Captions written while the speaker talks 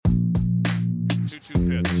2-2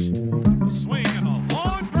 pitch. A swing and a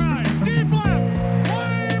long drive. Deep left.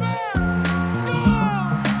 Way back.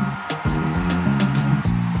 Gone!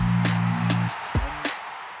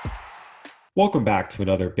 Welcome back to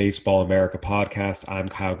another Baseball America podcast. I'm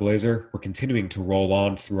Kyle Glazer. We're continuing to roll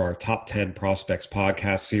on through our Top 10 Prospects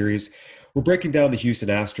podcast series. We're breaking down the Houston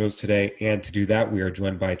Astros today, and to do that, we are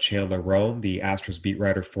joined by Chandler Rome, the Astros beat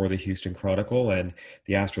writer for the Houston Chronicle and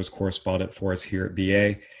the Astros correspondent for us here at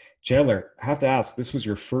BA. Chandler, I have to ask, this was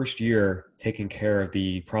your first year taking care of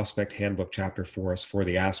the Prospect Handbook chapter for us for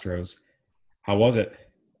the Astros. How was it?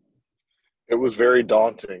 It was very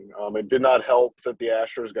daunting. It did not help that the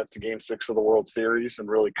Astros got to Game 6 of the World Series and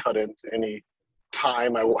really cut into any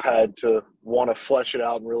time I had to want to flesh it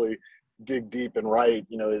out and really dig deep and write.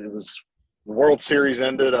 You know, it was – the World Series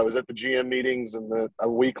ended. I was at the GM meetings and a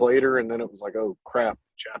week later, and then it was like, oh, crap,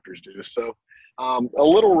 chapters due. So a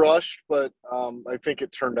little rushed, but I think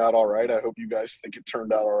it turned out all right. I hope you guys think it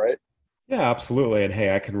turned out all right. Yeah, absolutely. And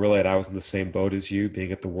hey, I can relate. I was in the same boat as you,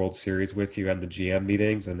 being at the World Series with you and the GM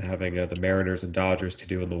meetings and having the Mariners and Dodgers to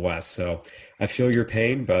do in the West. So I feel your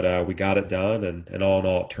pain, but we got it done, and all in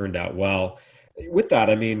all, it turned out well. With that,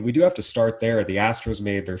 I mean, we do have to start there. The Astros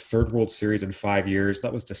made their third World Series in 5 years.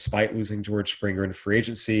 That was despite losing George Springer in free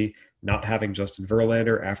agency, not having Justin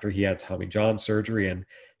Verlander after he had Tommy John surgery, and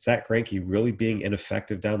Zach Greinke really being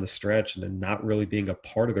ineffective down the stretch and then not really being a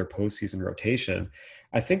part of their postseason rotation.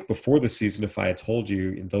 I think before the season, if I had told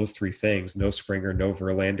you in those three things, no Springer, no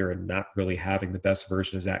Verlander, and not really having the best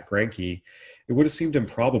version of Zach Greinke, it would have seemed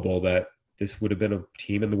improbable that this would have been a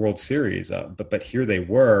team in the World Series. But here they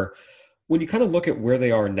were. When you kind of look at where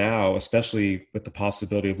they are now, especially with the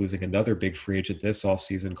possibility of losing another big free agent this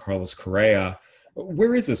offseason, Carlos Correa,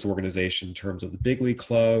 where is this organization in terms of the big league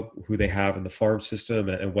club, who they have in the farm system,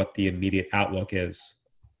 and what the immediate outlook is?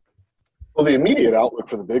 Well, the immediate outlook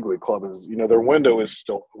for the big league club is, you know, their window is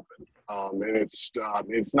still open. And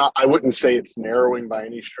it's not – I wouldn't say it's narrowing by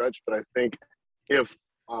any stretch, but I think if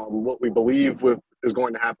what we believe is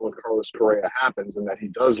going to happen with Carlos Correa happens and that he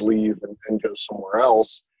does leave and go somewhere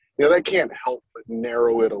else, you know, that can't help but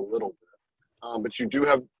narrow it a little bit. But you do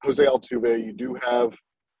have Jose Altuve. You do have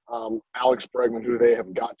Alex Bregman, who they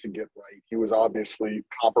have got to get right. He was obviously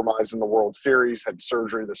compromised in the World Series, had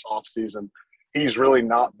surgery this offseason. He's really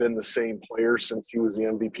not been the same player since he was the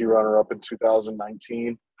MVP runner-up in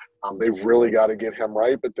 2019. They've really got to get him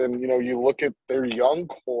right. But then, you know, you look at their young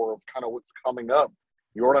core of kind of what's coming up.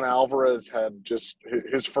 Jordan Alvarez had just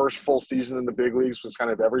his first full season in the big leagues was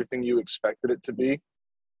kind of everything you expected it to be.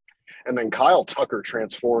 And then Kyle Tucker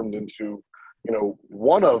transformed into, you know,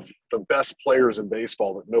 one of the best players in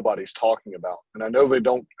baseball that nobody's talking about. And I know they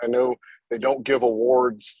don't give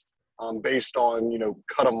awards based on, you know,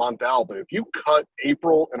 cut a month out. But if you cut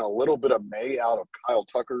April and a little bit of May out of Kyle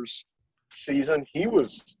Tucker's season, he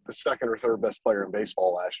was the second or third best player in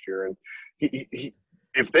baseball last year. And he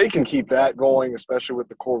if they can keep that going, especially with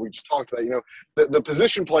the core we just talked about, you know, the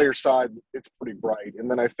position player side, it's pretty bright. And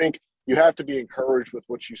then I think you have to be encouraged with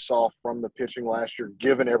what you saw from the pitching last year,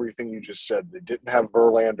 given everything you just said. They didn't have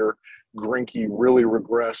Verlander. Greinke really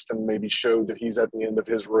regressed and maybe showed that he's at the end of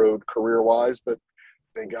his road career-wise. But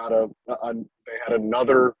they got they had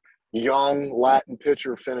another young Latin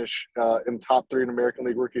pitcher finish in top 3 in American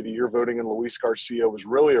League Rookie of the Year voting, and Luis Garcia was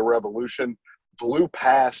really a revolution. Blew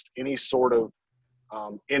past any sort of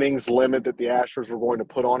innings limit that the Astros were going to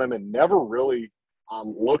put on him, and never really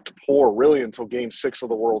looked poor really until Game 6 of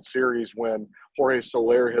the World Series when Jorge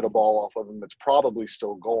Soler hit a ball off of him that's probably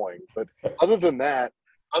still going. But other than that,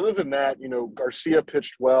 you know, Garcia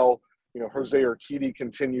pitched well. You know, Jose Urquidy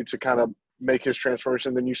continued to kind of make his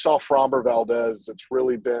transformation. Then you saw Framber Valdez. That's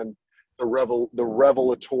really been the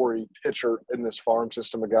revelatory pitcher in this farm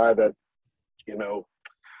system, a guy that, you know,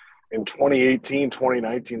 in 2018,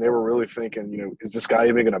 2019, they were really thinking, you know, is this guy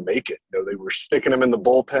even going to make it? You know, they were sticking him in the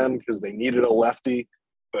bullpen because they needed a lefty,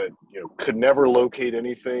 but, you know, could never locate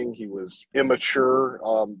anything. He was immature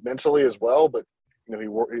mentally as well, but, you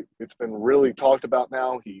know, it's been really talked about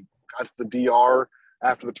now. He got the DR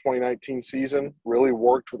after the 2019 season, really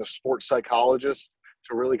worked with a sports psychologist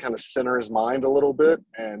to really kind of center his mind a little bit,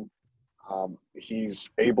 and he's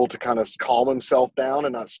able to kind of calm himself down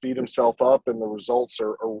and not speed himself up, and the results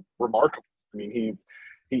are remarkable. I mean,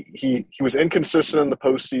 he was inconsistent in the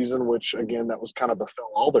postseason, which again, that was kind of befell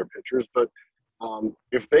all their pitchers. But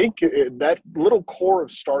if they get that little core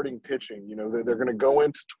of starting pitching, you know, they're going to go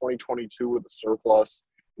into 2022 with a surplus,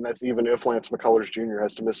 and that's even if Lance McCullers Jr.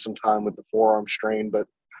 has to miss some time with the forearm strain. But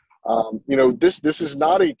you know, this is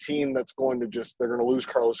not a team that's going to just – they're going to lose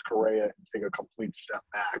Carlos Correa and take a complete step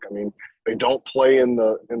back. I mean, they don't play in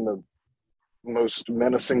the most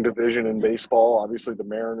menacing division in baseball. Obviously, the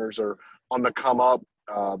Mariners are on the come up.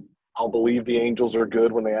 I'll believe the Angels are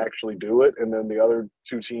good when they actually do it, and then the other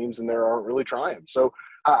two teams in there aren't really trying. So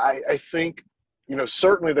I think,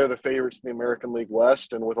 certainly they're the favorites in the American League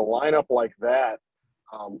West, and with a lineup like that,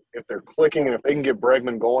 if they're clicking and if they can get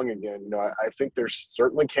Bregman going again, I think there's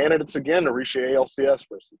certainly candidates again to reach the ALCS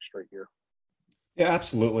for a sixth straight year. Yeah,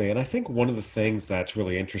 absolutely. And I think one of the things that's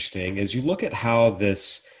really interesting is you look at how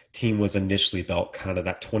this team was initially built, kind of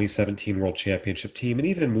that 2017 World Championship team, and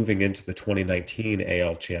even moving into the 2019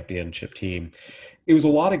 AL Championship team. It was a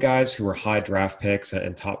lot of guys who were high draft picks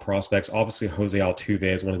and top prospects. Obviously, Jose Altuve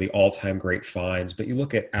is one of the all-time great finds, but you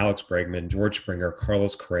look at Alex Bregman, George Springer,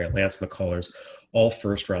 Carlos Correa, Lance McCullers, all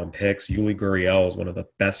first-round picks. Yuli Gurriel is one of the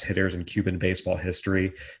best hitters in Cuban baseball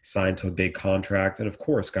history, signed to a big contract. And of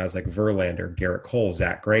course, guys like Verlander, Garrett Cole,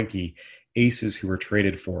 Zach Greinke, aces who were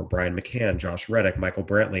traded for, Brian McCann, Josh Reddick, Michael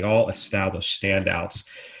Brantley, all established standouts.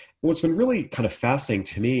 What's been really kind of fascinating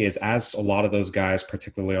to me is as a lot of those guys,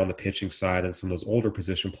 particularly on the pitching side and some of those older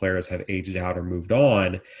position players have aged out or moved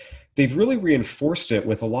on, they've really reinforced it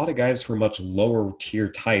with a lot of guys who are much lower tier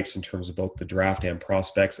types in terms of both the draft and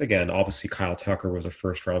prospects. Again, obviously Kyle Tucker was a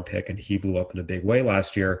first round pick and he blew up in a big way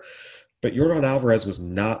last year. But Yordan Alvarez was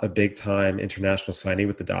not a big-time international signee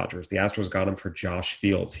with the Dodgers. The Astros got him for Josh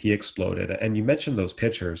Fields. He exploded. And you mentioned those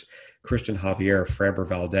pitchers, Christian Javier, Framber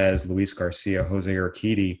Valdez, Luis Garcia, Jose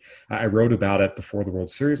Urquidy. I wrote about it before the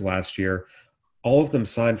World Series last year. All of them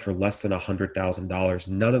signed for less than $100,000.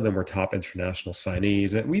 None of them were top international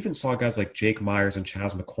signees. And we even saw guys like Jake Myers and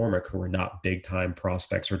Chas McCormick, who were not big-time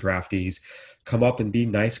prospects or draftees, come up and be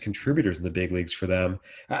nice contributors in the big leagues for them.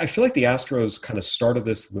 I feel like the Astros kind of started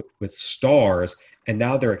this with stars, and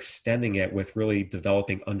now they're extending it with really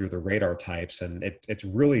developing under-the-radar types, and it's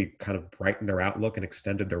really kind of brightened their outlook and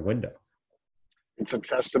extended their window. It's a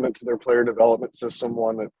testament to their player development system,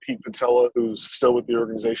 one that Pete Patella, who's still with the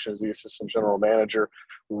organization as the assistant general manager,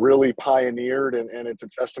 really pioneered, and it's a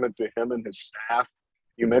testament to him and his staff.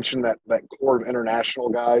 You mentioned that core of international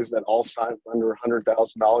guys that all signed for under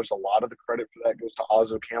 $100,000. A lot of the credit for that goes to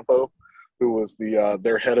Ozzo Campo, who was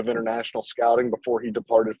their head of international scouting before he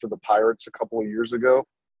departed for the Pirates a couple of years ago.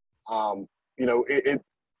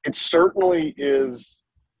 It certainly is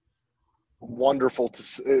wonderful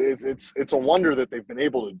it's a wonder that they've been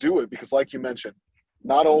able to do it, because like you mentioned,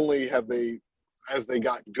 not only have they, as they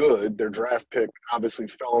got good, their draft pick obviously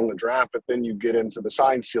fell in the draft, but then you get into the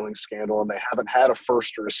sign stealing scandal and they haven't had a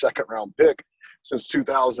first or a second round pick since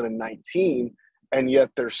 2019, and yet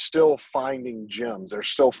they're still finding gems. They're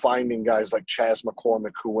still finding guys like Chas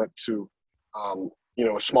McCormick, who went to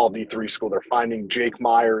a small D3 school. They're finding Jake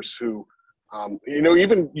Myers, who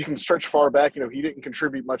even you can stretch far back. He didn't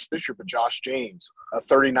contribute much this year, but Josh James, a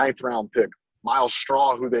 39th round pick, Miles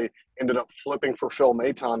Straw, who they ended up flipping for Phil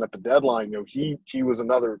Maton at the deadline. He was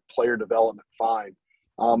another player development find.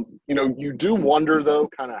 You do wonder though,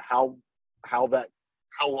 kind of how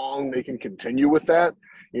long they can continue with that.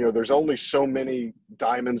 There's only so many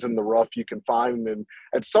diamonds in the rough you can find, and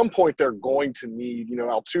at some point they're going to need.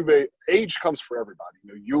 Altuve, age comes for everybody.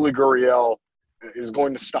 Yuli Gurriel is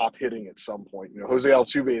going to stop hitting at some point. Jose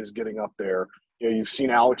Altuve is getting up there. You've seen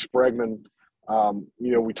Alex Bregman.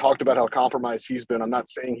 We talked about how compromised he's been. I'm not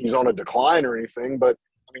saying he's on a decline or anything, but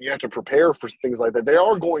you have to prepare for things like that. They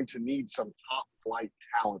are going to need some top flight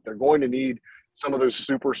talent. They're going to need some of those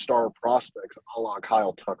superstar prospects, a la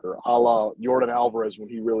Kyle Tucker, a la Yordan Alvarez when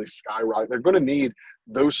he really skyrocketed. They're going to need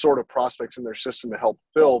those sort of prospects in their system to help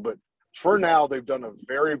fill. But for now, they've done a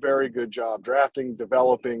very, very good job drafting,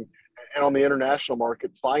 developing, and on the international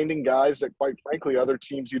market, finding guys that, quite frankly, other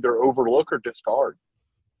teams either overlook or discard.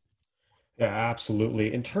 Yeah,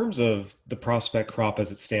 absolutely. In terms of the prospect crop as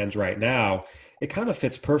it stands right now, it kind of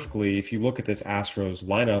fits perfectly. If you look at this Astros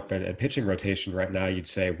lineup and pitching rotation right now, you'd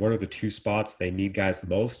say, what are the two spots they need guys the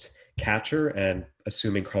most? Catcher, and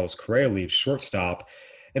assuming Carlos Correa leaves, shortstop.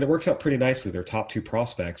 And it works out pretty nicely. Their top two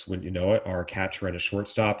prospects, when you know it, are a catcher and a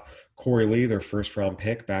shortstop. Corey Lee, their first round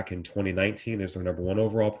pick back in 2019, is their number one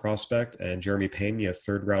overall prospect. And Jeremy Pena, a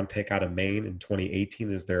third round pick out of Maine in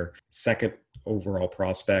 2018, is their second overall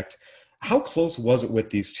prospect. How close was it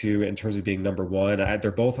with these two in terms of being number one?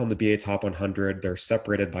 They're both on the BA Top 100. They're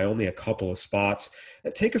separated by only a couple of spots.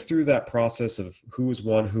 Take us through that process of who was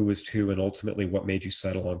one, who was two, and ultimately what made you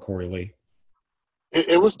settle on Corey Lee.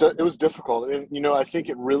 It was difficult. And, I think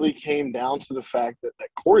it really came down to the fact that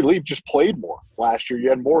Corey Lee just played more last year. You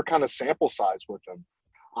had more kind of sample size with him.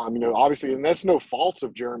 Obviously, and that's no fault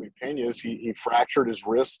of Jeremy Pena's. He fractured his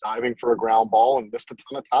wrist diving for a ground ball and missed a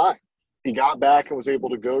ton of time. He got back and was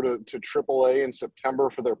able to go to AAA in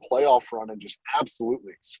September for their playoff run and just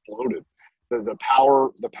absolutely exploded. The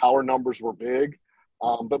power numbers were big,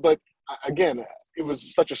 but again, it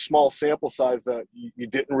was such a small sample size that you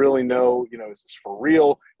didn't really know, is this for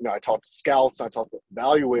real? I talked to scouts, I talked to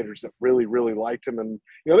evaluators that really, really liked him. And,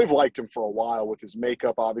 they've liked him for a while with his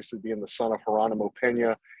makeup, obviously being the son of Geronimo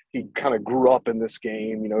Pena. He kind of grew up in this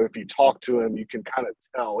game. If you talk to him, you can kind of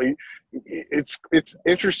tell. It's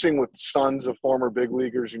interesting with sons of former big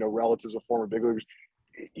leaguers, relatives of former big leaguers.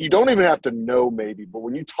 You don't even have to know maybe, but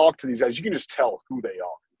when you talk to these guys, you can just tell who they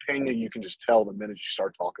are. Pena, you can just tell the minute you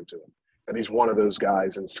start talking to him. And he's one of those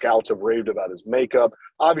guys, and scouts have raved about his makeup.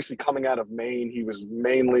 Obviously, coming out of Maine, he was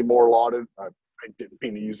mainly more lauded. I didn't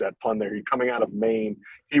mean to use that pun there. Coming out of Maine,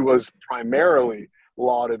 he was primarily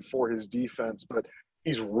lauded for his defense, but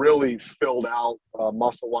he's really filled out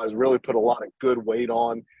muscle-wise, really put a lot of good weight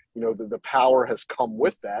on. The power has come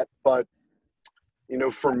with that. But,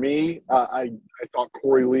 for me, I thought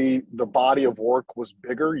Corey Lee, the body of work was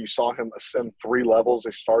bigger. You saw him ascend 3 levels.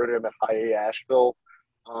 They started him at high A Asheville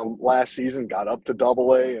last season, got up to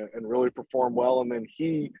double A and really performed well. And then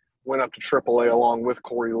he went up to triple A along with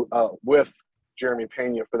with Jeremy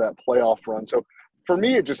Pena for that playoff run. So for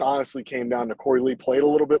me, it just honestly came down to Corey Lee played a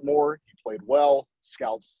little bit more. He played well.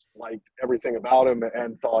 Scouts liked everything about him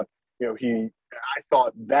and thought, I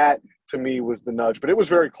thought that to me was the nudge, but it was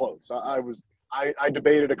very close. I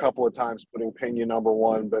debated a couple of times putting Pena number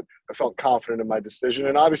 1, but I felt confident in my decision.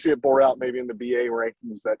 And obviously it bore out maybe in the BA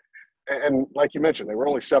rankings that, and like you mentioned, they were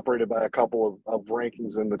only separated by a couple of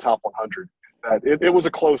rankings in the top 100. It was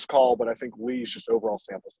a close call, but I think Lee's just overall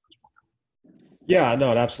sample size. Yeah,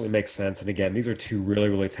 no, it absolutely makes sense. And again, these are 2 really,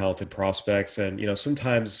 really talented prospects. And,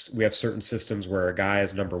 sometimes we have certain systems where a guy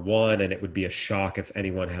is number 1, and it would be a shock if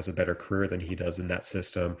anyone has a better career than he does in that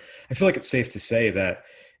system. I feel like it's safe to say that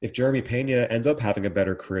if Jeremy Pena ends up having a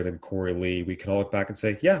better career than Corey Lee, we can all look back and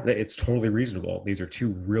say, yeah, it's totally reasonable. These are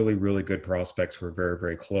 2 really, really good prospects who are very,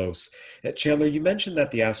 very close. Chandler, you mentioned that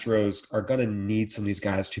the Astros are going to need some of these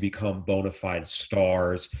guys to become bona fide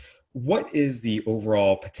stars. What is the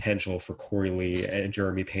overall potential for Corey Lee and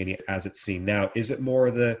Jeremy Pena as it's seen now? Is it more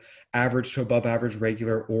the average to above average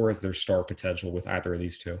regular, or is there star potential with either of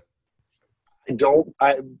these 2?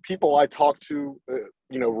 People I talk to,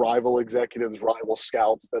 rival executives, rival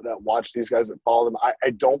scouts that watch these guys, that follow them,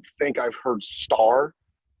 I don't think I've heard star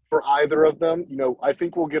for either of them. I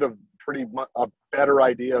think we'll get a better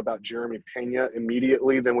idea about Jeremy Pena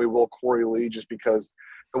immediately than we will Corey Lee, just because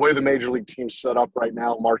the way the major league team's set up right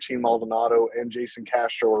now, Martin Maldonado and Jason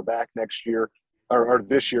Castro are back next year, or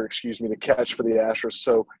this year, to catch for the Astros.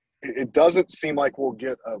 So it doesn't seem like we'll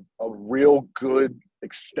get a real good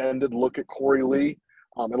extended look at Corey Lee,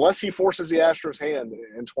 unless he forces the Astros' hand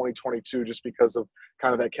in 2022 just because of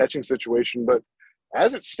kind of that catching situation. But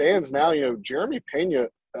as it stands now, Jeremy Pena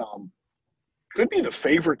could be the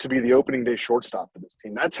favorite to be the opening day shortstop for this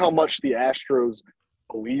team. That's how much the Astros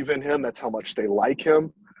believe in him. That's how much they like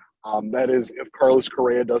him. That is, if Carlos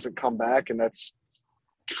Correa doesn't come back, and that's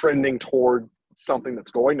trending toward something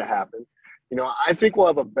that's going to happen. I think we'll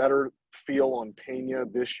have a better feel on Pena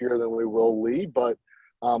this year than we will Lee. But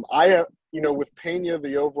with Pena,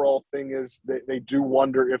 the overall thing is they do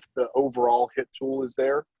wonder if the overall hit tool is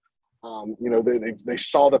there. They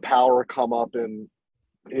saw the power come up in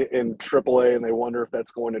AAA, and they wonder if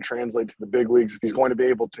that's going to translate to the big leagues, if he's going to be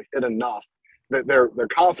able to hit enough. They're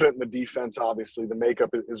confident in the defense, obviously. The makeup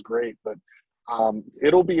is great, but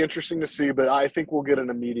it'll be interesting to see. But I think we'll get an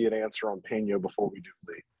immediate answer on Pena before we do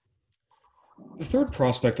Lee. The third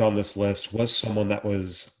prospect on this list was someone that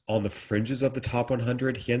was on the fringes of the top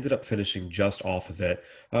 100. He ended up finishing just off of it,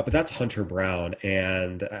 but that's Hunter Brown.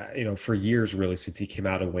 And, for years, really, since he came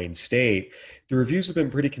out of Wayne State, the reviews have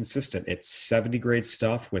been pretty consistent. It's 70 grade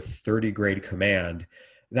stuff with 30 grade command.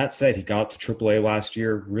 That said, he got up to AAA last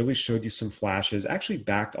year, really showed you some flashes, actually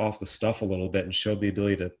backed off the stuff a little bit and showed the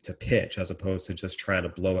ability to pitch as opposed to just trying to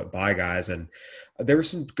blow it by guys. And there were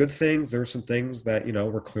some good things. There were some things that,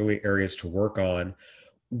 were clearly areas to work on.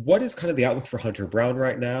 What is kind of the outlook for Hunter Brown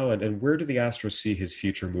right now, and where do the Astros see his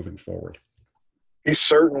future moving forward? He's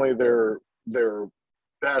certainly their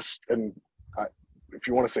best and, if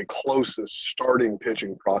you want to say closest, starting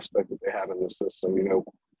pitching prospect that they have in the system.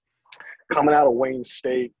 Coming out of Wayne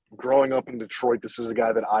State, growing up in Detroit, this is a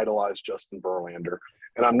guy that idolized Justin Verlander.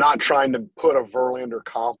 And I'm not trying to put a Verlander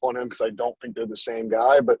comp on him because I don't think they're the same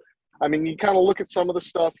guy. But, you kind of look at some of the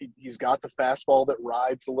stuff. He's got the fastball that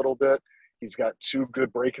rides a little bit. He's got 2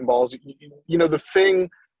 good breaking balls. The thing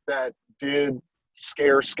that did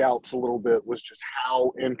scare scouts a little bit was just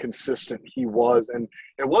how inconsistent he was. And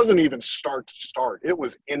it wasn't even start to start. It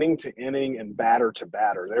was inning to inning and batter to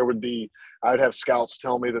batter. I'd have scouts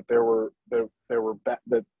tell me that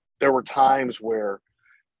that there were times where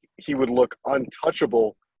he would look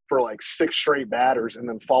untouchable for like 6 straight batters and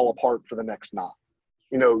then fall apart for the next 9.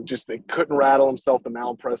 Just they couldn't rattle himself. The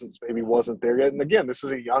mound presence maybe wasn't there yet. And again, this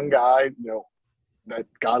is a young guy, that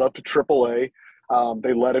got up to AAA.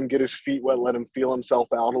 They let him get his feet wet, let him feel himself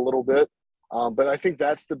out a little bit. But I think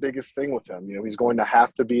that's the biggest thing with him. He's going to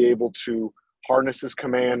have to be able to harness his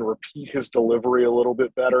command, repeat his delivery a little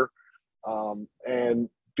bit better, and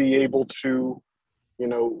be able to,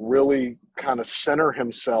 really kind of center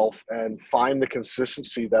himself and find the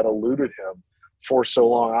consistency that eluded him for so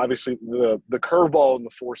long. Obviously, the curveball and the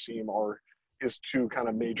four seam are his 2 kind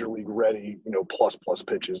of major league ready, plus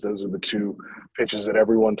pitches. Those are the 2 pitches that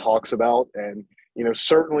everyone talks about. And,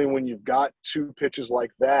 certainly when you've got 2 pitches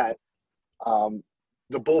like that,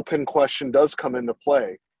 the bullpen question does come into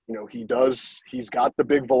play. He's got the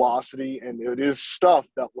big velocity, and it is stuff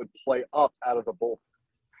that would play up out of the bullpen.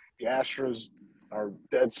 The Astros are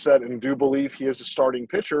dead set and do believe he is a starting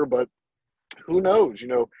pitcher, but who knows?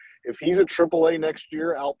 If he's at AAA next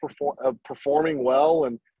year, performing well,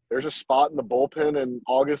 and there's a spot in the bullpen in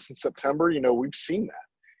August and September, we've seen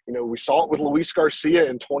that. We saw it with Luis Garcia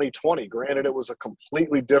in 2020. Granted, it was a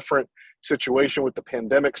completely different situation with the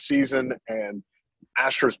pandemic season and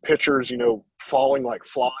Astros pitchers, falling like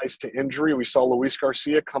flies to injury. We saw Luis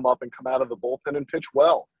Garcia come up and come out of the bullpen and pitch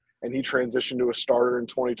well, and he transitioned to a starter in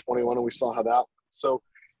 2021, and we saw how that went. So,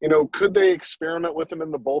 could they experiment with him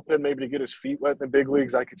in the bullpen maybe to get his feet wet in the big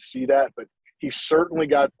leagues? I could see that, but he's certainly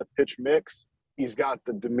got the pitch mix. He's got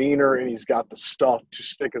the demeanor, and he's got the stuff to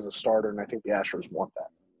stick as a starter, and I think the Astros want that.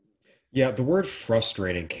 Yeah, the word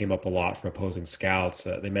frustrating came up a lot from opposing scouts.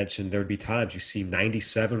 They mentioned there would be times you see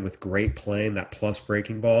 97 with great playing, that plus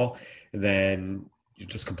breaking ball, and then you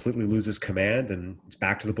just completely lose his command and it's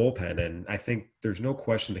back to the bullpen. And I think there's no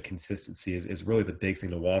question the consistency is really the big thing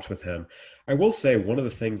to watch with him. I will say one of the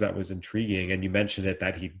things that was intriguing, and you mentioned it,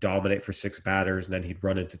 that he'd dominate for 6 batters and then he'd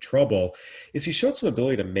run into trouble, is he showed some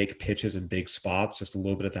ability to make pitches in big spots, just a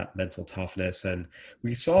little bit of that mental toughness. And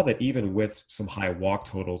we saw that even with some high walk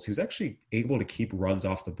totals, he was actually able to keep runs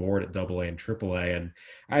off the board at AA and AAA. And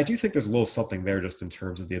I do think there's a little something there just in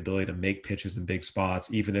terms of the ability to make pitches in big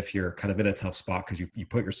spots, even if you're kind of in a tough spot because you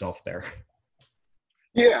put yourself there.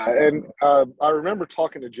 Yeah, and I remember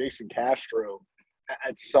talking to Jason Castro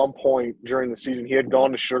at some point during the season. He had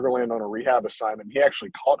gone to Sugarland on a rehab assignment. He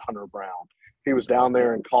actually caught Hunter Brown. He was down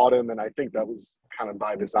there and caught him, and I think that was kind of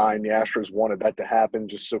by design. The Astros wanted that to happen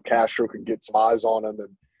just so Castro could get some eyes on him and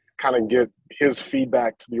kind of get his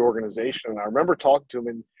feedback to the organization. And I remember talking to him,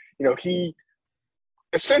 and, he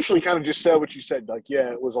essentially kind of just said what you said. Like,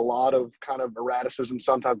 yeah, it was a lot of kind of erraticism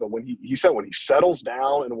sometimes, but when he said when he settles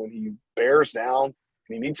down and when he bears down,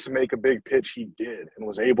 he needs to make a big pitch, he did and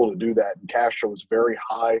was able to do that. And Castro was very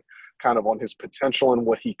high kind of on his potential and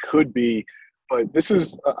what he could be. But this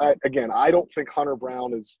is, again, I don't think Hunter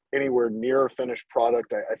Brown is anywhere near a finished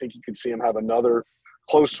product. I think you could see him have another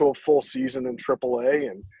close to a full season in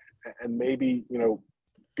AAA and maybe,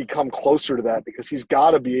 become closer to that, because he's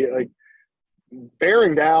got to be like,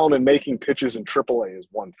 bearing down and making pitches in AAA is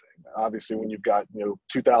one thing. Obviously, when you've got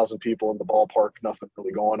 2,000 people in the ballpark, nothing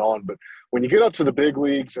really going on. But when you get up to the big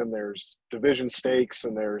leagues and there's division stakes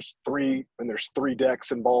and there's three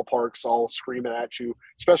decks in ballparks all screaming at you,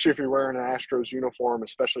 especially if you're wearing an Astros uniform,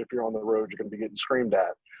 especially if you're on the road, you're going to be getting screamed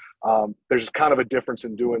at. There's kind of a difference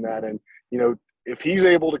in doing that. And if he's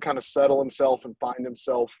able to kind of settle himself and find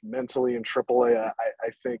himself mentally in AAA, I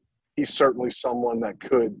think he's certainly someone that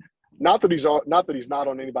could. Not that he's not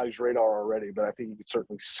on anybody's radar already, but I think he could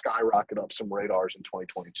certainly skyrocket up some radars in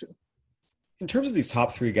 2022. In terms of these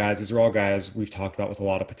top 3 guys, these are all guys we've talked about with a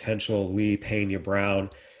lot of potential: Lee, Pena, Brown.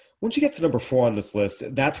 Once you get to number 4 on this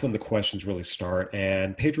list, that's when the questions really start.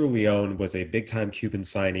 And Pedro Leon was a big-time Cuban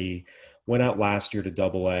signee, went out last year to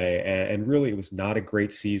AA, and really it was not a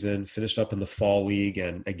great season, finished up in the fall league.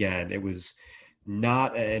 And again, it was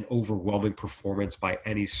not an overwhelming performance by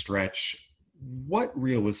any stretch. What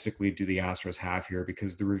realistically do the Astros have here?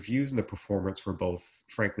 Because the reviews and the performance were both,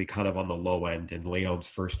 frankly, kind of on the low end in Leon's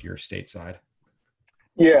first year stateside.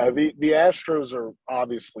 Yeah, the Astros are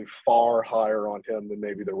obviously far higher on him than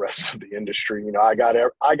maybe the rest of the industry. I got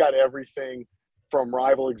everything from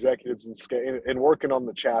rival executives and working on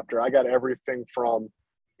the chapter. I got everything from,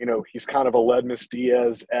 he's kind of a Ledmus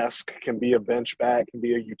Diaz-esque, can be a bench bat, can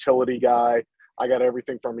be a utility guy. I got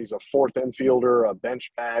everything from he's a 4th infielder, a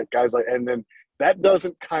bench bat, guys like, and then that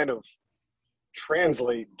doesn't kind of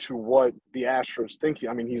translate to what the Astros think.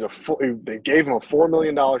 I mean, they gave him a $4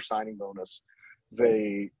 million signing bonus.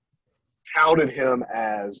 They touted him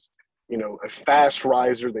as, a fast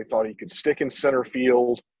riser. They thought he could stick in center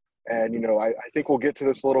field. And, I think we'll get to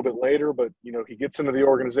this a little bit later, but, he gets into the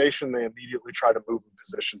organization. They immediately try to move him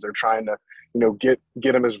positions. They're trying to,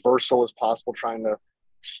 get him as versatile as possible, trying to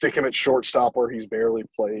stick him at shortstop where he's barely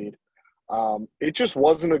played. It just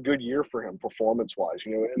wasn't a good year for him performance-wise,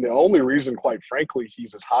 and the only reason, quite frankly,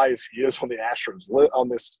 he's as high as he is on the Astros on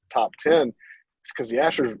this top 10 is because the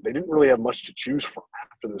Astros, they didn't really have much to choose from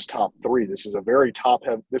after those top three. This is a very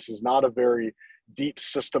this is not a very deep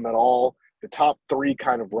system at all. The top three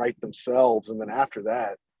kind of write themselves, and then after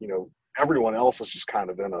that, everyone else is just kind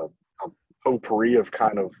of in a potpourri of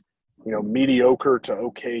kind of, mediocre to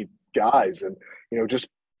okay guys. And, just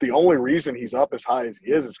the only reason he's up as high as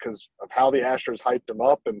he is because of how the Astros hyped him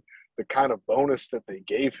up and the kind of bonus that they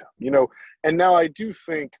gave him, And now I do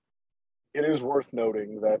think it is worth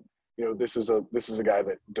noting that, this is a guy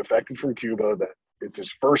that defected from Cuba, that it's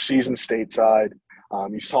his first season stateside.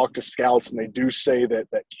 You talk to scouts, and they do say that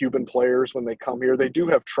Cuban players, when they come here, they do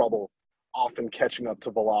have trouble often catching up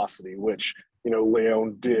to velocity, which,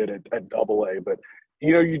 Leon did at Double-A. But,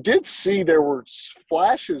 you did see there were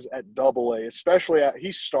flashes at Double-A, especially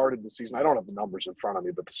he started the season. I don't have the numbers in front of me,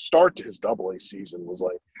 but the start to his Double-A season was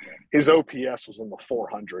like his OPS was in the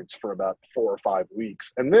 400s for about 4 or 5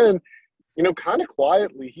 weeks. And then, kind of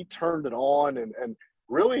quietly, he turned it on and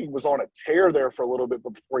really was on a tear there for a little bit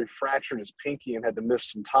before he fractured his pinky and had to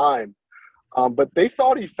miss some time. But they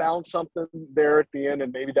thought he found something there at the end,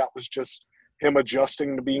 and maybe that was just him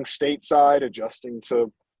adjusting to being stateside, adjusting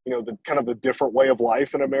to, the kind of the different way of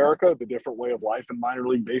life in America, the different way of life in minor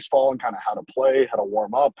league baseball, and kind of how to play, how to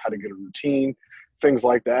warm up, how to get a routine, things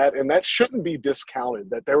like that. And that shouldn't be discounted,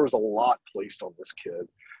 that there was a lot placed on this kid.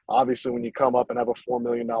 Obviously, when you come up and have a $4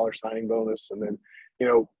 million signing bonus, and then,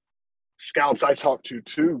 scouts I talked to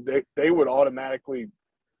too, they would automatically,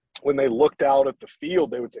 when they looked out at the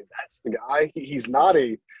field, they would say, that's the guy. He's not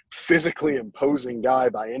a physically imposing guy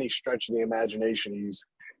by any stretch of the imagination.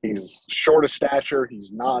 He's short of stature.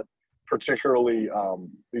 He's not particularly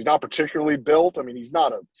built. I mean, he's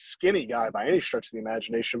not a skinny guy by any stretch of the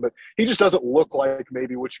imagination, but he just doesn't look like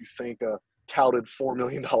maybe what you think a touted $4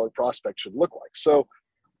 million prospect should look like. So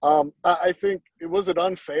I think, was it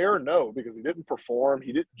unfair? No, because he didn't perform.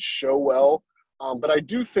 He didn't show well. But I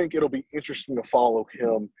do think it'll be interesting to follow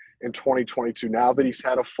him in 2022. Now that he's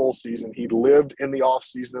had a full season, he lived in the off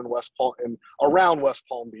season in West Palm and around West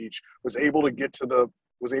Palm Beach, was able to get to the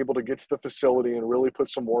facility and really put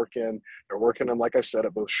some work in. They're working him, like I said,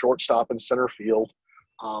 at both shortstop and center field.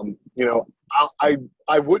 I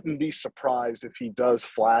wouldn't be surprised if he does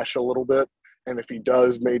flash a little bit. And if he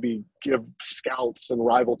does maybe give scouts and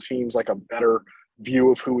rival teams like a better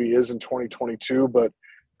view of who he is in 2022. But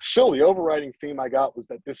still, the overriding theme I got was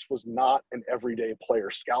that this was not an everyday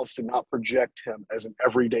player. Scouts did not project him as an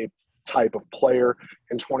everyday type of player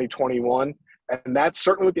in 2021. And that's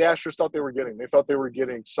certainly what the Astros thought they were getting. They thought they were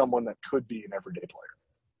getting someone that could be an everyday player.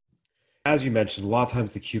 As you mentioned, a lot of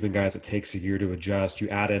times the Cuban guys, it takes a year to adjust. You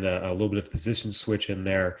add in a little bit of position switch in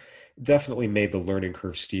there. Definitely made the learning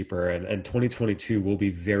curve steeper. And 2022 will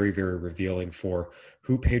be very, very revealing for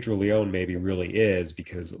who Pedro Leon maybe really is,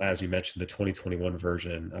 because as you mentioned, the 2021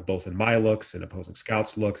 version, both in my looks and opposing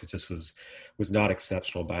scouts' looks, it just was not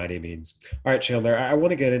exceptional by any means. All right, Chandler, I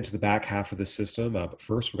want to get into the back half of the system, but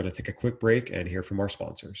first we're going to take a quick break and hear from our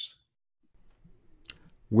sponsors.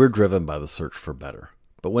 We're driven by the search for better.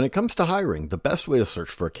 But when it comes to hiring, the best way to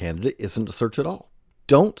search for a candidate isn't to search at all.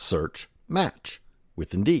 Don't search, match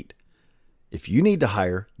with Indeed. If you need to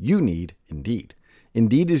hire, you need Indeed.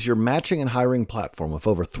 Indeed is your matching and hiring platform with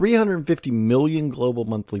over 350 million global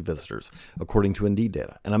monthly visitors, according to Indeed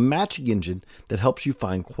data, and a matching engine that helps you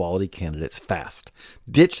find quality candidates fast.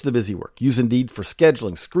 Ditch the busy work. Use Indeed for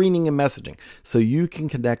scheduling, screening, and messaging so you can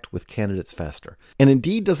connect with candidates faster. And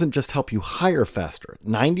Indeed doesn't just help you hire faster.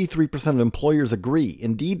 93% of employers agree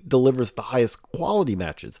Indeed delivers the highest quality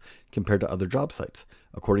matches compared to other job sites,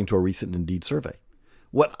 according to a recent Indeed survey.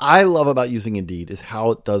 What I love about using Indeed is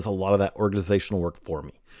how it does a lot of that organizational work for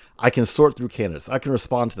me. I can sort through candidates. I can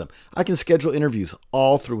respond to them. I can schedule interviews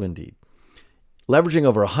all through Indeed. Leveraging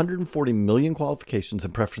over 140 million qualifications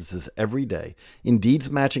and preferences every day,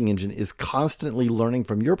 Indeed's matching engine is constantly learning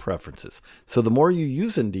from your preferences. So the more you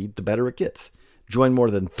use Indeed, the better it gets. Join more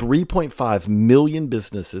than 3.5 million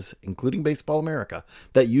businesses, including Baseball America,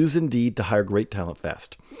 that use Indeed to hire great talent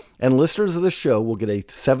fast. And listeners of the show will get a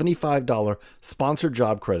 $75 sponsored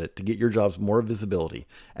job credit to get your jobs more visibility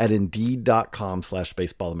at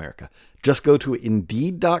Indeed.com/BaseballAmerica. Just go to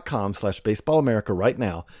Indeed.com/BaseballAmerica right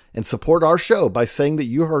now and support our show by saying that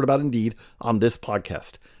you heard about Indeed on this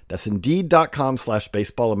podcast. That's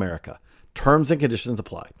Indeed.com/BaseballAmerica. Terms and conditions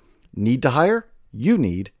apply. Need to hire? You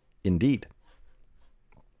need Indeed.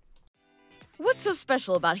 What's so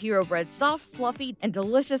special about Hero Bread's soft, fluffy, and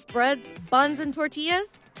delicious breads, buns, and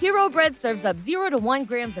tortillas? Hero Bread serves up 0 to 1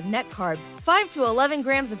 grams of net carbs, 5 to 11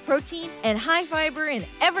 grams of protein, and high fiber in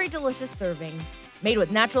every delicious serving. Made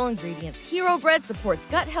with natural ingredients, Hero Bread supports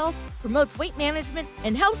gut health, promotes weight management,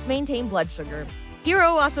 and helps maintain blood sugar. Hero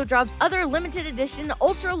also drops other limited edition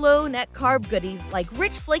ultra-low net carb goodies like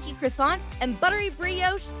rich flaky croissants and buttery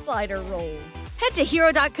brioche slider rolls. Head to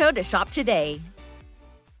hero.co to shop today.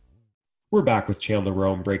 We're back with Chandler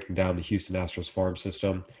Rome breaking down the Houston Astros farm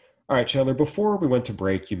system. All right, Chandler, before we went to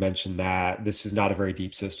break, you mentioned that this is not a very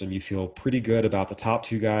deep system. You feel pretty good about the top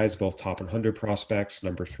two guys, both top 100 prospects.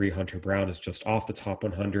 Number 3, Hunter Brown, is just off the top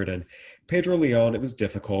 100. And Pedro Leon, it was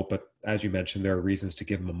difficult, but as you mentioned, there are reasons to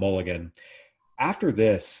give him a mulligan. After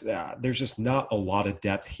this, there's just not a lot of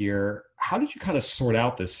depth here. How did you kind of sort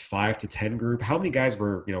out this 5 to 10 group? How many guys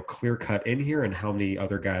were, clear cut in here, and how many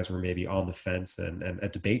other guys were maybe on the fence and a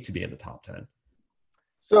debate to be in the top 10?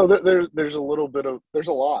 So there's a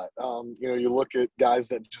lot. You look at guys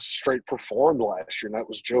that just straight performed last year, and that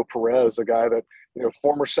was Joe Perez, a guy that,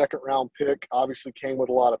 former second round pick, obviously came with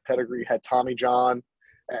a lot of pedigree, had Tommy John,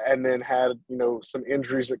 and then had, some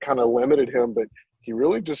injuries that kind of limited him, but he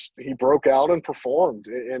really he broke out and performed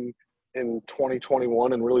in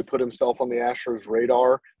 2021 and really put himself on the Astros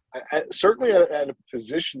radar. Certainly at a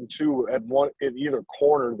position too, at either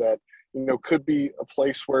corner that, could be a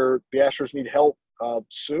place where the Astros need help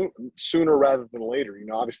sooner rather than later.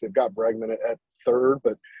 Obviously they've got Bregman at third,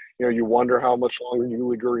 but you wonder how much longer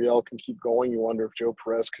Yuli Gurriel can keep going. You wonder if Joe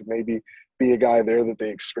Perez could maybe be a guy there that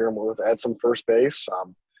they experiment with at some first base.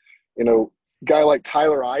 Guy like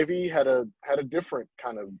Tyler Ivey had a different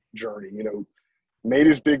kind of journey. Made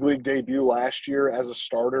his big league debut last year as a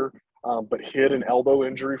starter, but hid an elbow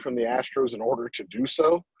injury from the Astros in order to do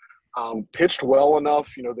so. Pitched well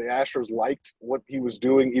enough. The Astros liked what he was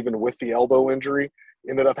doing even with the elbow injury.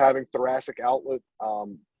 Ended up having thoracic outlet.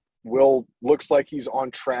 Will looks like he's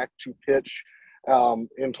on track to pitch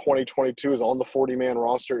in 2022. Is on the 40-man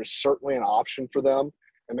roster. Is certainly an option for them,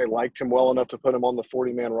 and they liked him well enough to put him on the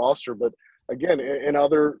 40-man roster. But again, in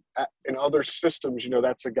other systems,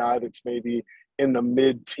 that's a guy that's maybe in the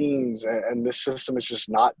mid-teens, and this system is just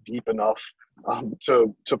not deep enough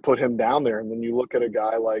to put him down there. And then you look at a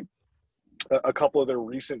guy like a couple of their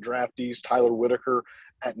recent draftees, Tyler Whitaker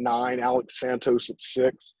at 9, Alex Santos at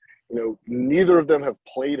 6. Neither of them have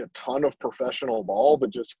played a ton of professional ball, but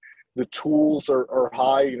just the tools are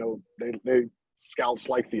high. They scouts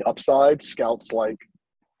like the upside, scouts like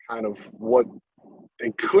kind of what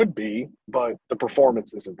they could be, but the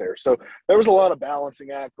performance isn't there. So there was a lot of balancing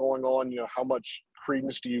act going on. How much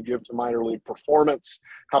credence do you give to minor league performance?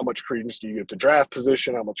 How much credence do you give to draft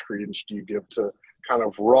position? How much credence do you give to kind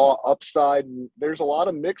of raw upside? And there's a lot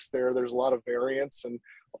of mix there. There's a lot of variance. And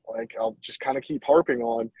I'll just kind of keep harping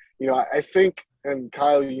on, I think, and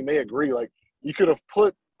Kyle, you may agree, you could have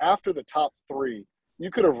put after the top 3, you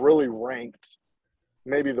could have really ranked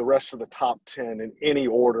maybe the rest of the top 10 in any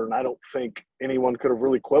order, and I don't think anyone could have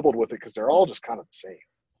really quibbled with it because they're all just kind of the same.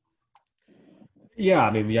 Yeah,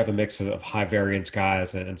 I mean, you have a mix of high variance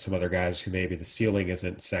guys and some other guys who maybe the ceiling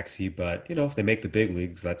isn't sexy, but if they make the big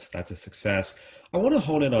leagues, that's a success. I want to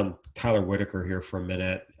hone in on Tyler Whitaker here for a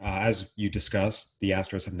minute. As you discussed, the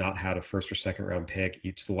Astros have not had a first or second round pick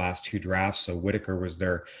each of the last 2 drafts. So Whitaker was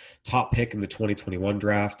their top pick in the 2021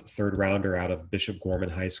 draft, third rounder out of Bishop Gorman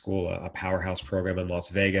High School, a powerhouse program in Las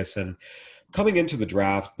Vegas. And coming into the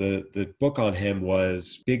draft, the book on him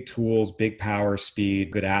was big tools, big power,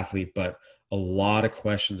 speed, good athlete, but a lot of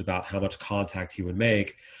questions about how much contact he would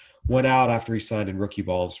make. Went out after he signed in rookie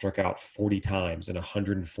ball and struck out 40 times in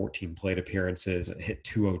 114 plate appearances, hit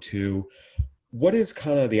 202. What is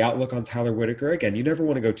kind of the outlook on Tyler Whitaker? Again, you never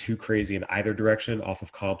want to go too crazy in either direction off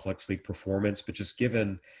of complex league performance, but just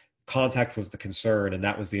given contact was the concern and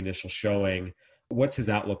that was the initial showing, what's his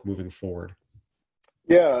outlook moving forward?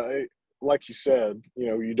 Yeah, like you said,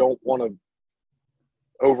 you don't want to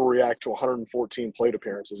overreact to 114 plate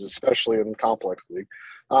appearances, especially in the complex league.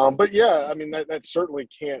 But yeah, I mean, that certainly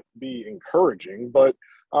can't be encouraging, but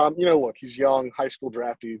look, he's young, high school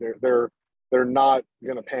draftee. They're not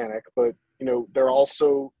going to panic, but they're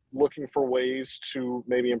also looking for ways to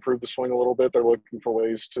maybe improve the swing a little bit. They're looking for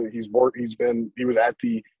ways to, he was at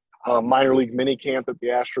the minor league mini camp that the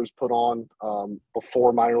Astros put on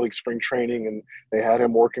before minor league spring training. And they had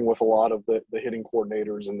him working with a lot of the hitting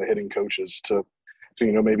coordinators and the hitting coaches to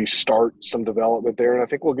maybe start some development there. And I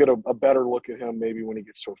think we'll get a better look at him maybe when he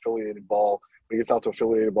gets to affiliated ball, when he gets out to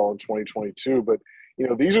affiliated ball in 2022. But,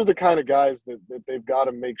 these are the kind of guys that they've got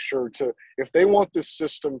to make sure to, if they want this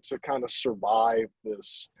system to kind of survive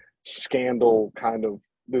this scandal kind of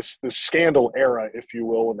this scandal era, if you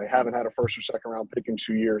will, and they haven't had a first or second round pick in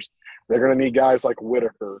 2 years. They're going to need guys like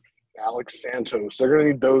Whitaker, Alex Santos. They're going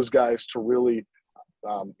to need those guys to really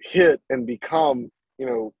hit and become,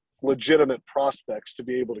 legitimate prospects to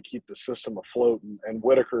be able to keep the system afloat. And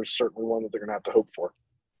Whitaker is certainly one that they're going to have to hope for.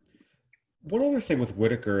 One other thing with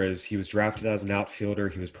Whitaker is he was drafted as an outfielder.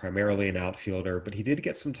 He was primarily an outfielder, but he did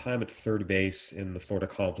get some time at third base in the Florida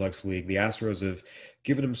Complex League. The Astros have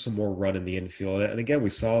given him some more run in the infield. And again,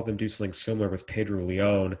 we saw them do something similar with Pedro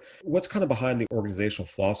Leon. What's kind of behind the organizational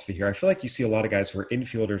philosophy here? I feel like you see a lot of guys who are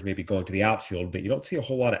infielders maybe going to the outfield, but you don't see a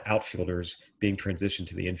whole lot of outfielders being transitioned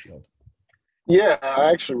to the infield. Yeah,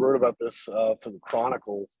 I actually wrote about this for the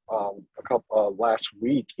Chronicle last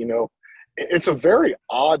week. It's a very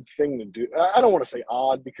odd thing to do. I don't want to say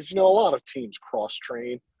odd because a lot of teams cross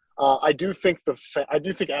train. I do think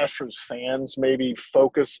Astros fans maybe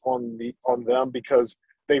focus on them because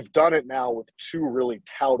they've done it now with two really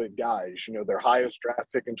touted guys. Their highest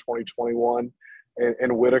draft pick in 2021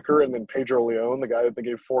 and Whitaker, and then Pedro Leon, the guy that they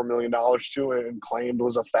gave $4 million to and claimed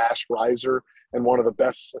was a fast riser and one of the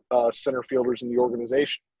best center fielders in the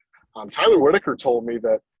organization. Tyler Whitaker told me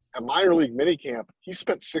that at minor league minicamp, he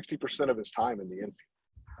spent 60% of his time in the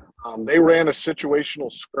infield. They ran a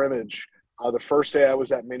situational scrimmage the first day I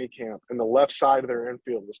was at minicamp, and the left side of their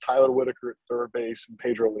infield was Tyler Whitaker at third base and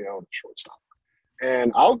Pedro Leon at shortstop.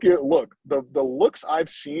 And the looks I've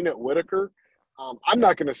seen at Whitaker, I'm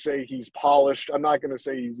not going to say he's polished. I'm not going to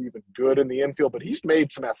say he's even good in the infield, but he's made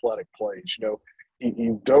some athletic plays.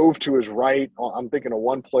 He dove to his right. I'm thinking of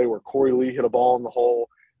one play where Corey Lee hit a ball in the hole,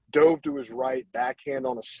 dove to his right, backhand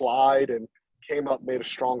on a slide, and came up, made a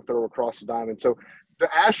strong throw across the diamond. So the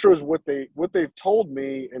Astros, what they've told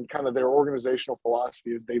me and kind of their organizational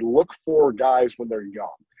philosophy is they look for guys when they're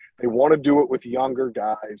young. They want to do it with younger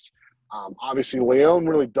guys. Obviously, Leon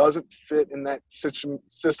really doesn't fit in that system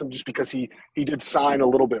just because he did sign a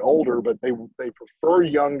little bit older, but they prefer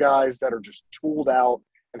young guys that are just tooled out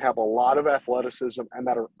and have a lot of athleticism and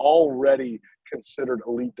that are already considered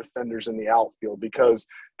elite defenders in the outfield because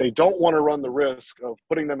they don't want to run the risk of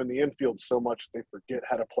putting them in the infield so much that they forget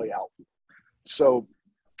how to play outfield. So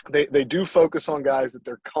they do focus on guys that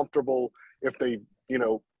they're comfortable if they,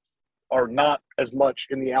 are not as much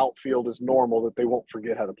in the outfield as normal that they won't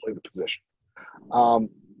forget how to play the position.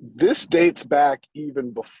 This dates back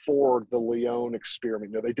even before the Leon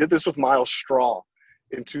experiment. They did this with Miles Straw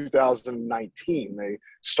in 2019. They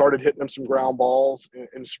started hitting him some ground balls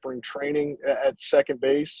in spring training at second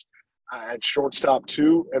base, at shortstop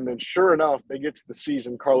too. And then sure enough, they get to the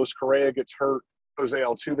season. Carlos Correa gets hurt. Jose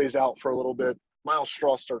Altuve's out for a little bit. Miles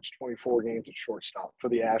Straw starts 24 games at shortstop for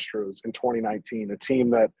the Astros in 2019, a team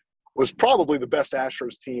that was probably the best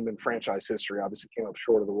Astros team in franchise history. Obviously came up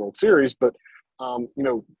short of the World Series, but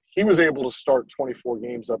he was able to start 24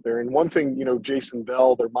 games up there. And one thing, Jason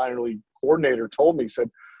Bell, their minor league coordinator, told me, said,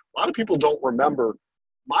 a lot of people don't remember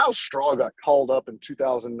Miles Straw got called up in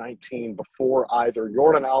 2019 before either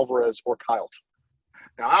Yordan Alvarez or Kyle Tucker.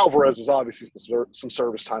 Now, Alvarez was obviously some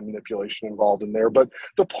service time manipulation involved in there, but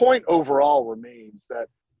the point overall remains that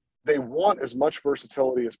they want as much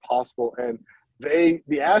versatility as possible. And the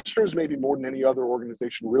Astros, maybe more than any other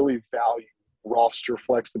organization, really value roster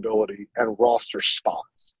flexibility and roster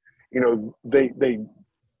spots.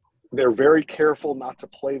 They're very careful not to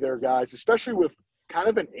play their guys, especially with kind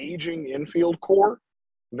of an aging infield core.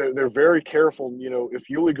 They're very careful. If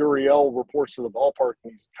Yuli Gurriel reports to the ballpark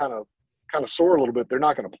and he's kind of sore a little bit, they're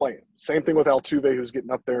not going to play him. Same thing with Altuve, who's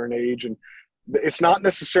getting up there in age. And it's not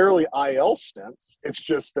necessarily IL stints. It's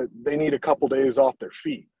just that they need a couple days off their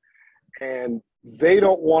feet. And they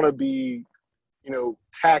don't want to be,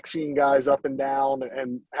 taxiing guys up and down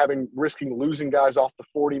and risking losing guys off the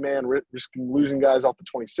 40-man, risking losing guys off the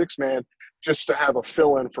 26-man just to have a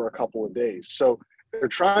fill-in for a couple of days. So they're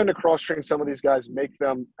trying to cross-train some of these guys, make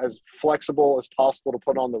them as flexible as possible to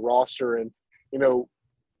put on the roster. And,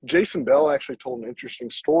 Jason Bell actually told an interesting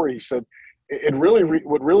story. He said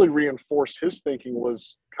what really reinforced his thinking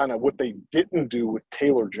was kind of what they didn't do with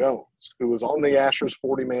Taylor Jones, who is on the Astros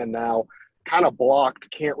 40-man now, kind of blocked,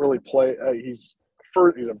 can't really play. He's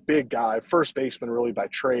a big guy, first baseman really by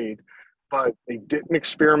trade, but they didn't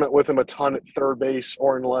experiment with him a ton at third base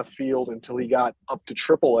or in left field until he got up to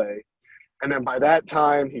AAA. And then by that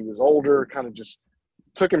time, he was older, kind of just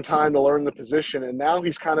took him time to learn the position, and now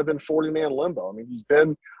he's kind of in 40-man limbo. I mean, he's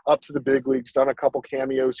been up to the big leagues, done a couple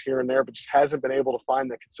cameos here and there, but just hasn't been able to find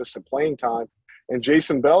that consistent playing time. And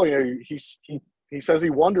Jason Bell, he says he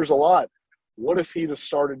wonders a lot. What if he'd have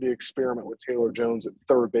started to experiment with Taylor Jones at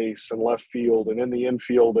third base and left field and in the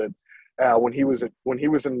infield when he was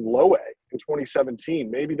in low A in 2017.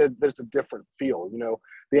 Maybe there's a different feel.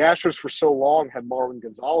 The Astros for so long had Marwin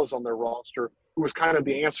Gonzalez on their roster, who was kind of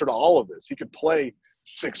the answer to all of this. He could play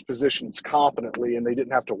 6 positions competently, and they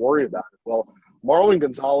didn't have to worry about it. Well, Marwin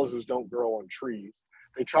Gonzalez's don't grow on trees.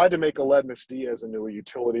 They tried to make Aledmus Diaz into a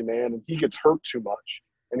utility man, and he gets hurt too much,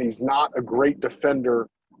 and he's not a great defender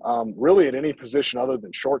really at any position other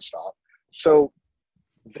than shortstop. So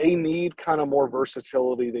they need kind of more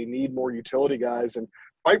versatility. They need more utility guys. And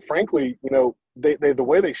quite frankly, they the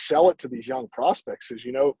way they sell it to these young prospects is,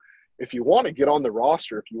 if you want to get on the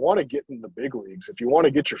roster, if you want to get in the big leagues, if you want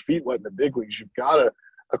to get your feet wet in the big leagues, you've got to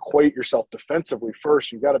equate yourself defensively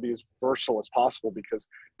first. You've got to be as versatile as possible, because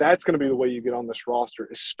that's going to be the way you get on this roster,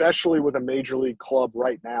 especially with a major league club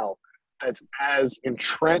right now that's as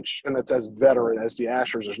entrenched and that's as veteran as the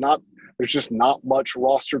Astros. There's just not much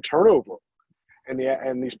roster turnover.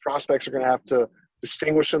 And these prospects are going to have to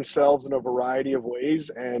distinguish themselves in a variety of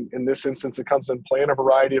ways. And in this instance, it comes in play in a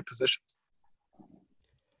variety of positions.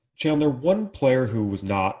 Chandler, one player who was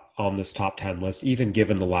not on this top 10 list, even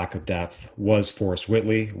given the lack of depth, was Forrest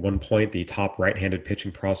Whitley. At one point, the top right-handed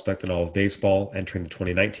pitching prospect in all of baseball entering the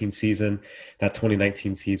 2019 season. That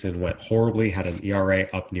 2019 season went horribly, had an ERA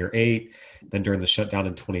up near 8. Then during the shutdown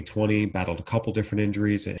in 2020, battled a couple different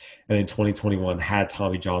injuries. And in 2021, had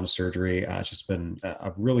Tommy John surgery. It's just been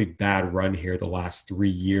a really bad run here the last 3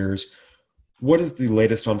 years. What is the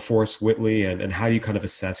latest on Forrest Whitley, and how do you kind of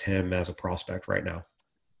assess him as a prospect right now?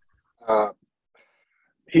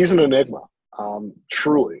 He's an enigma,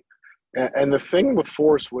 truly. And the thing with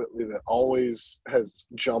Forrest Whitley that always has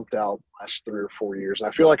jumped out last 3 or 4 years, and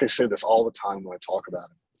I feel like I say this all the time when I talk about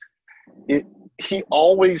him, he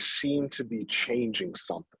always seemed to be changing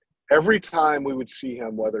something. Every time we would see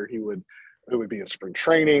him, whether it would be in spring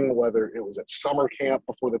training, whether it was at summer camp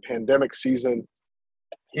before the pandemic season,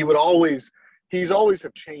 he's always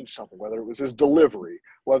have changed something, whether it was his delivery,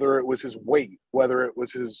 whether it was his weight, whether it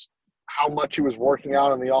was how much he was working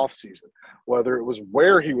out in the offseason, whether it was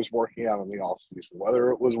where he was working out in the offseason, whether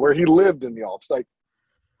it was where he lived in the offseason. Like,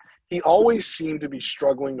 he always seemed to be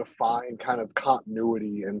struggling to find kind of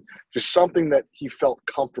continuity and just something that he felt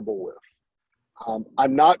comfortable with.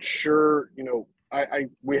 I'm not sure,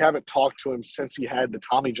 we haven't talked to him since he had the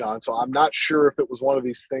Tommy John, so I'm not sure if it was one of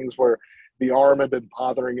these things where the arm had been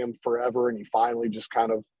bothering him forever and he finally just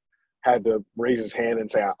kind of had to raise his hand and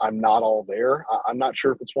say, I'm not all there. I'm not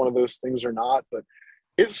sure if it's one of those things or not, but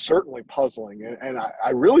it's certainly puzzling. And I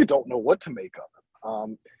really don't know what to make of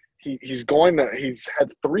it. He's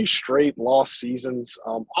had 3 straight lost seasons.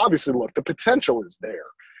 Obviously, look, the potential is there.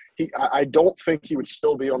 I don't think he would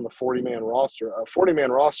still be on the 40-man roster, a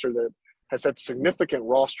 40-man roster that has had significant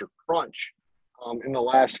roster crunch in the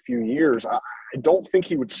last few years. I don't think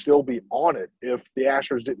he would still be on it if the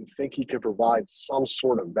Astros didn't think he could provide some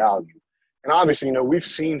sort of value. And obviously, we've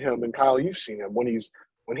seen him, and Kyle, you've seen him. When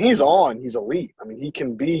he's on, he's elite. I mean, he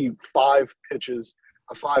can be 5 pitches,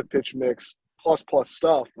 a 5-pitch mix, plus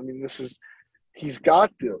stuff. I mean, he's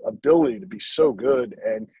got the ability to be so good,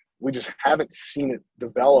 and we just haven't seen it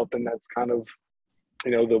develop. And that's kind of,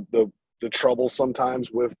 the trouble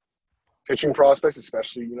sometimes with pitching prospects,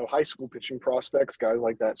 especially, high school pitching prospects, guys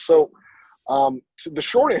like that. So the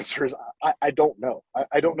short answer is I don't know.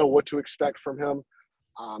 I don't know what to expect from him.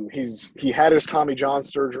 He had his Tommy John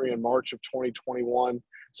surgery in March of 2021,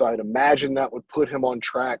 so I'd imagine that would put him on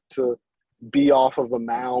track to be off of a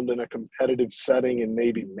mound in a competitive setting in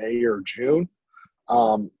maybe May or June.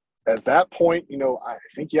 At that point, I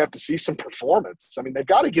think you have to see some performance. I mean, they've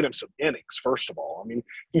got to get him some innings, first of all. I mean,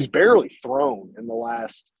 he's barely thrown in the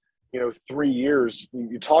last 3 years.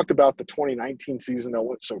 You talked about the 2019 season that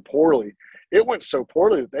went so poorly. It went so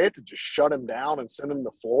poorly that they had to just shut him down and send him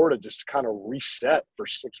to Florida just to kind of reset for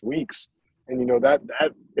 6 weeks. And, that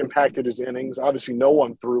impacted his innings. Obviously, no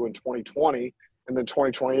one threw in 2020. And then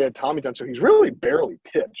 2020 he had Tommy John. So he's really barely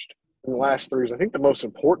pitched in the last 3 years. I think the most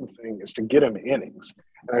important thing is to get him innings.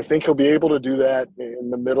 And I think he'll be able to do that in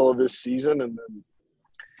the middle of this season. And then,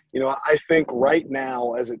 I think right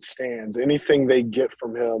now, as it stands, anything they get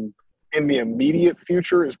from him in the immediate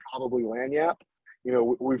future is probably Lanyap.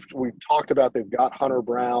 We've talked about they've got Hunter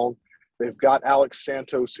Brown, they've got Alex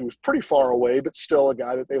Santos, who's pretty far away, but still a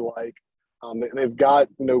guy that they like. They've got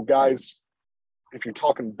guys. If you're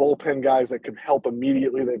talking bullpen guys that can help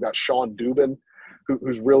immediately, they've got Sean Dubin,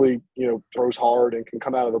 who's really throws hard and can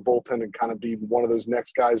come out of the bullpen and kind of be one of those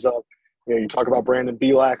next guys up. You talk about Brandon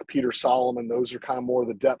Belak, Peter Solomon. Those are kind of more of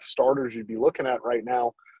the depth starters you'd be looking at right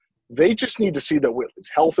now. They just need to see that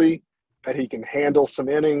Whitley's healthy, that he can handle some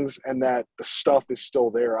innings, and that the stuff is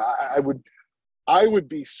still there. I would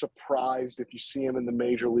be surprised if you see him in the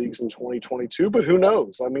major leagues in 2022, but who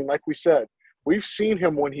knows? I mean, like we said, we've seen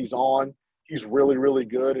him when he's on. He's really, really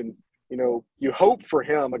good. And, you hope for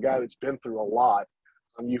him, a guy that's been through a lot.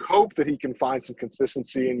 You hope that he can find some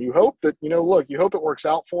consistency, and you hope that, you hope it works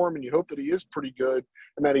out for him, and you hope that he is pretty good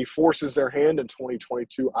and that he forces their hand in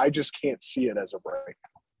 2022. I just can't see it as of right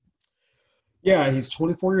now. Yeah, he's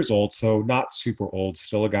 24 years old, so not super old,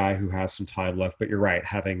 still a guy who has some time left. But you're right,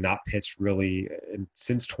 having not pitched really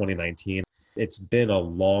since 2019, it's been a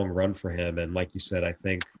long run for him. And like you said, I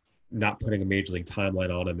think not putting a major league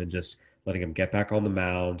timeline on him and just letting him get back on the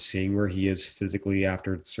mound, seeing where he is physically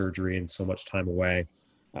after surgery and so much time away,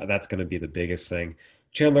 that's going to be the biggest thing.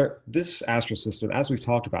 Chandler, this Astros system, as we've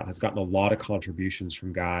talked about, has gotten a lot of contributions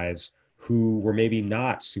from guys who were maybe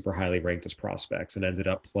not super highly ranked as prospects and ended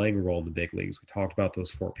up playing a role in the big leagues. We talked about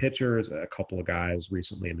those 4 pitchers, a couple of guys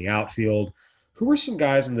recently in the outfield. Who were some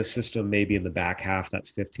guys in the system, maybe in the back half, that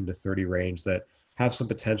 15 to 30 range, that have some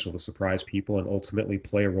potential to surprise people and ultimately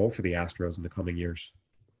play a role for the Astros in the coming years?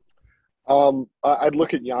 I'd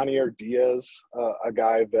look at Yanier Diaz, a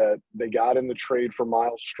guy that they got in the trade for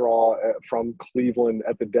Miles Straw from Cleveland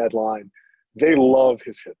at the deadline. They love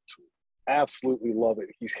his hit tool. Absolutely love it.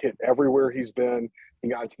 He's hit everywhere he's been. He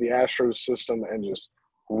got into the Astros system and just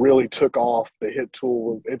really took off. The hit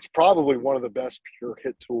tool, it's probably one of the best pure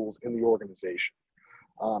hit tools in the organization.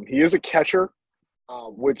 He is a catcher,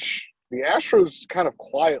 which the Astros kind of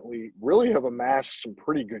quietly really have amassed some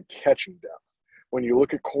pretty good catching depth. When you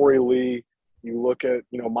look at Corey Lee, you look at,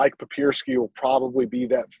 Mike Papierski will probably be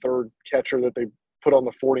that third catcher that they put on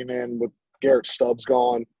the 40-man with Garrett Stubbs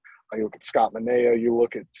gone. You look at Scott Manea, you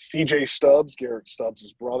look at CJ Stubbs, Garrett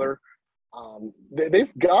Stubbs' brother.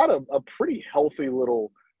 They've got a pretty healthy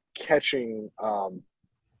little catching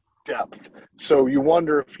depth. So you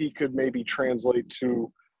wonder if he could maybe translate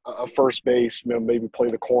to a first base, maybe play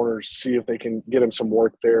the corners, see if they can get him some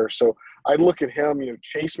work there. So I'd look at him,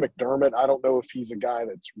 Chase McDermott. I don't know if he's a guy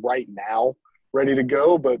that's right now ready to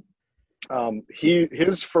go, but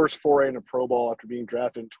his first foray into pro ball after being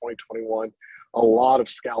drafted in 2021, a lot of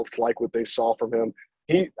scouts like what they saw from him.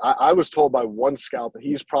 I was told by one scout that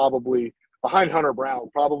he's probably, behind Hunter Brown,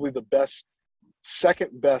 probably the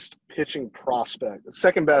second best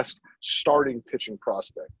starting pitching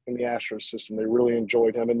prospect in the Astros system. They really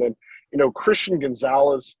enjoyed him. And then, Christian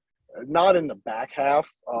Gonzalez, not in the back half.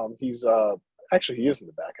 He's actually, he is in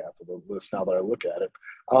the back half of the list now that I look at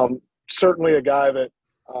it. Certainly a guy that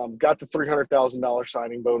got the $300,000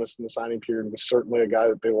 signing bonus in the signing period, was certainly a guy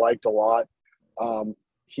that they liked a lot.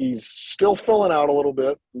 He's still filling out a little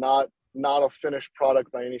bit, not a finished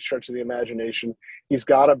product by any stretch of the imagination. He's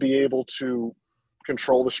got to be able to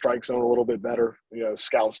control the strike zone a little bit better.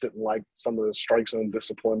 Scouts didn't like some of the strike zone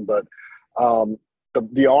discipline, but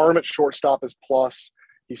the arm at shortstop is plus.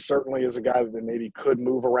 He certainly is a guy that maybe could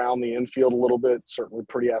move around the infield a little bit, certainly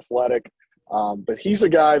pretty athletic. But he's a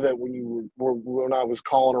guy that when I was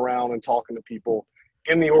calling around and talking to people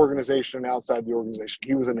in the organization and outside the organization,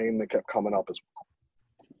 he was a name that kept coming up as well.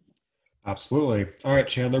 Absolutely. All right,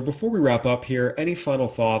 Chandler, before we wrap up here, any final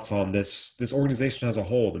thoughts on this organization as a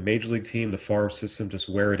whole, the major league team, the farm system, just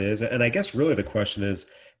where it is? And I guess really the question is,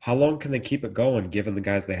 how long can they keep it going given the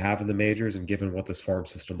guys they have in the majors and given what this farm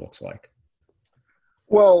system looks like?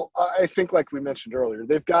 Well, I think like we mentioned earlier,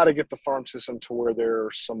 they've got to get the farm system to where there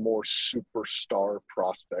are some more superstar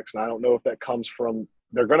prospects. And I don't know if that comes from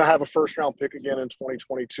 – they're going to have a first-round pick again in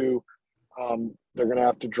 2022. They're going to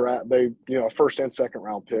have to draft first and second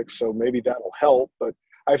round picks, so maybe that'll help. But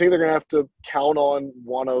I think they're going to have to count on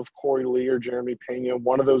one of Corey Lee or Jeremy Pena,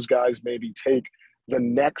 one of those guys maybe take the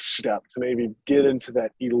next step to maybe get into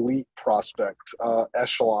that elite prospect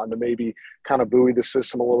echelon to maybe kind of buoy the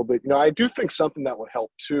system a little bit. I do think something that would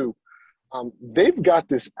help too. They've got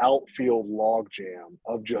this outfield logjam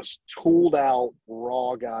of just tooled out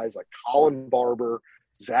raw guys like Colin Barber,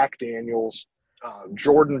 Zach Daniels,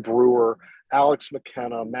 Jordan Brewer, Alex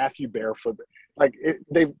McKenna, Matthew Barefoot.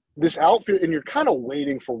 This outfield, and you're kind of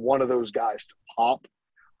waiting for one of those guys to pop.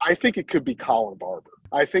 I think it could be Colin Barber.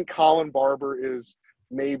 I think Colin Barber is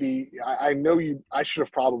maybe – I know I should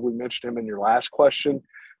have probably mentioned him in your last question,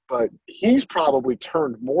 but he's probably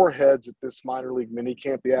turned more heads at this minor league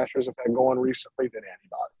minicamp the Astros have had going recently than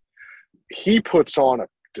anybody. He puts on a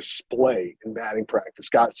display in batting practice,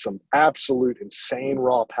 got some absolute insane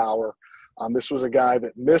raw power. This was a guy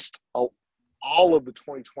that missed all of the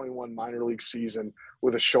 2021 minor league season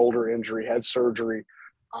with a shoulder injury, had surgery.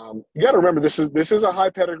 You got to remember, this is a high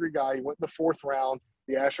pedigree guy. He went in the fourth round.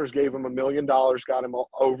 The Astros gave him $1 million, got him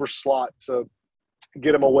over slot to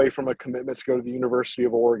get him away from a commitment to go to the University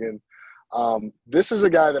of Oregon. This is a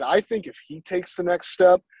guy that I think if he takes the next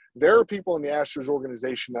step, there are people in the Astros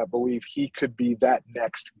organization that believe he could be that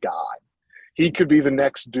next guy. He could be the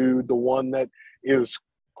next dude, the one that is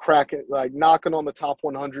cracking, like knocking on the top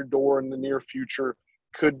 100 door in the near future,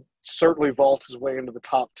 could certainly vault his way into the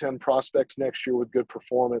top 10 prospects next year with good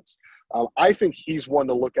performance. I think he's one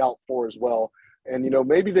to look out for as well. And,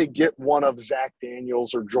 maybe they get one of Zach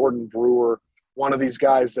Daniels or Jordan Brewer, one of these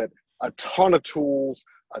guys that a ton of tools,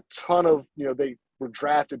 a ton of, they were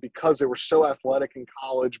drafted because they were so athletic in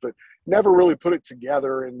college, but never really put it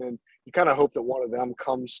together. And then you kind of hope that one of them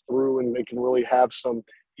comes through and they can really have some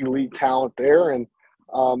elite talent there. And,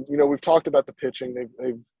 we've talked about the pitching.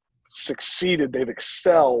 They've succeeded. They've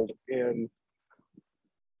excelled in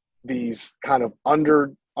these kind of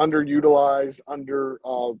underutilized,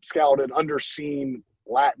 scouted, underseen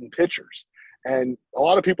Latin pitchers. And a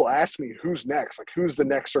lot of people ask me, who's next? Like, who's the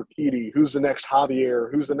next Urquidy? Who's the next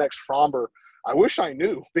Javier? Who's the next Fromber? I wish I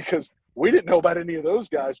knew, because we didn't know about any of those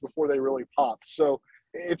guys before they really popped. So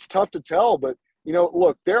it's tough to tell. But,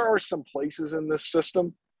 look, there are some places in this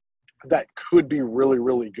system that could be really,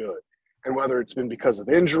 really good. And whether it's been because of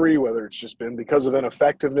injury, whether it's just been because of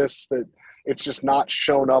ineffectiveness, that it's just not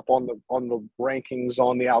shown up on the rankings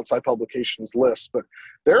on the outside publications list. But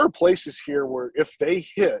there are places here where if they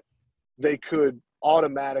hit, they could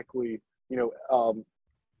automatically,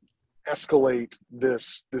 escalate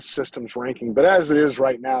this system's ranking. But as it is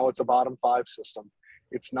right now, it's a bottom 5 system.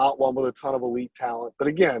 It's not one with a ton of elite talent. But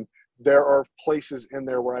again, there are places in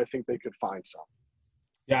there where I think they could find some.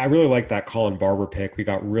 Yeah, I really like that Colin Barber pick. We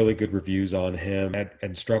got really good reviews on him at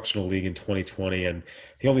Instructional League in 2020, and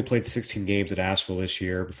he only played 16 games at Asheville this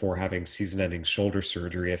year before having season-ending shoulder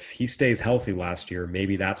surgery. If he stays healthy last year,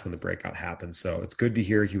 maybe that's when the breakout happens. So it's good to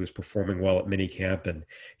hear he was performing well at minicamp, and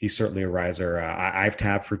he's certainly a riser. I've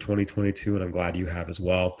tapped for 2022, and I'm glad you have as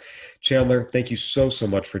well. Chandler, thank you so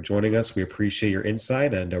much for joining us. We appreciate your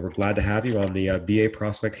insight, and we're glad to have you on the BA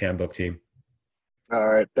Prospect Handbook team. All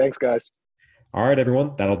right. Thanks, guys. All right,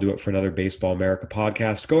 everyone, that'll do it for another Baseball America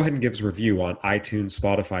podcast. Go ahead and give us a review on iTunes,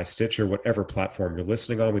 Spotify, Stitcher, whatever platform you're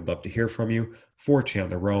listening on. We'd love to hear from you. For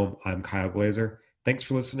Chandler Rome, I'm Kyle Glazer. Thanks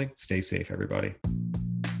for listening. Stay safe, everybody.